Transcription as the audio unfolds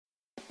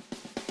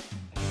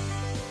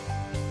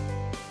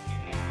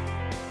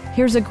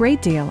Here's a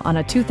great deal on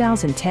a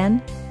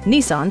 2010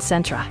 Nissan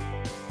Sentra.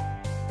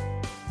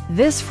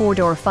 This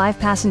four-door,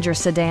 five-passenger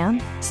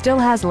sedan still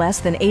has less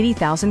than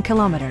 80,000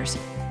 kilometers.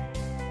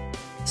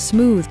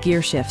 Smooth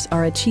gear shifts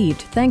are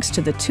achieved thanks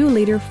to the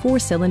 2-liter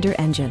four-cylinder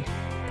engine,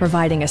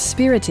 providing a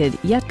spirited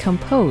yet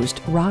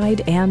composed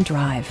ride and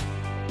drive.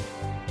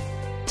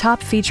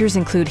 Top features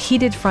include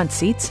heated front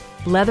seats,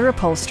 leather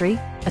upholstery,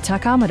 a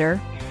tachometer,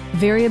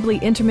 variably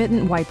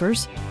intermittent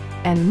wipers,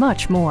 and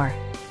much more.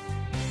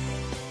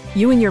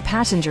 You and your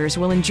passengers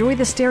will enjoy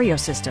the stereo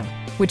system,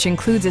 which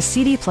includes a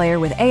CD player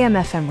with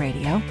AM/FM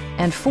radio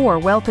and 4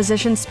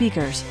 well-positioned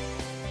speakers.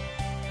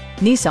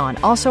 Nissan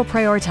also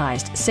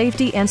prioritized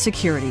safety and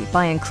security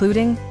by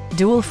including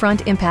dual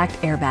front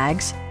impact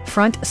airbags,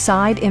 front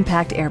side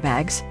impact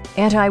airbags,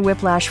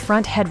 anti-whiplash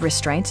front head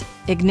restraints,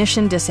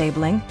 ignition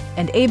disabling,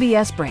 and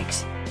ABS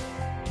brakes.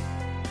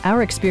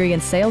 Our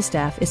experienced sales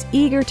staff is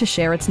eager to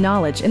share its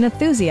knowledge and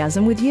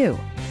enthusiasm with you.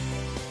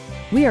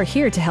 We are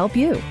here to help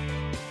you.